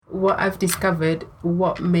what I've discovered,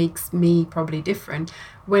 what makes me probably different,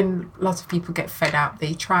 when lots of people get fed up,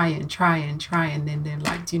 they try, and then they're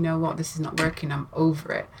like, do you know what, this is not working, I'm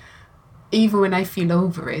over it. Even when I feel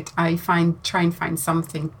over it, I try and find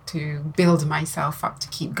something to build myself up to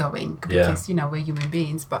keep going, because we're human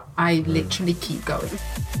beings, but I literally keep going.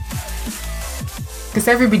 Because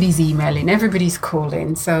everybody's emailing, everybody's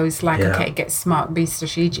calling, so it's like, okay, get smart, be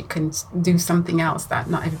strategic, and do something else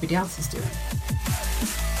that not everybody else is doing.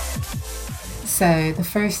 So the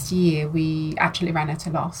first year we actually ran at a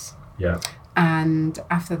loss. Yeah. And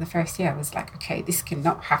after the first year, I was like, okay, this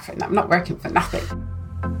cannot happen. I'm not working for nothing.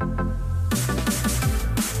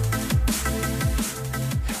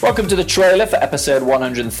 Welcome to the trailer for episode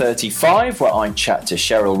 135, where I chat to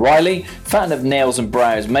Sherrille Riley, founder of Nails and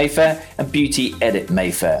Brows Mayfair and Beauty Edit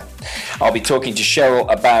Mayfair. I'll be talking to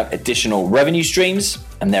Sherrille about additional revenue streams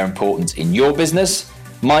and their importance in your business,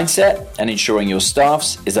 mindset and ensuring your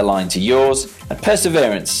staff's is aligned to yours, and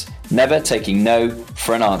perseverance, never taking no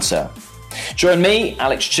for an answer. Join me,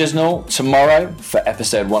 Alex Chisnell, tomorrow for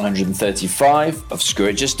episode 135 of Screw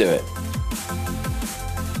It, Just Do It.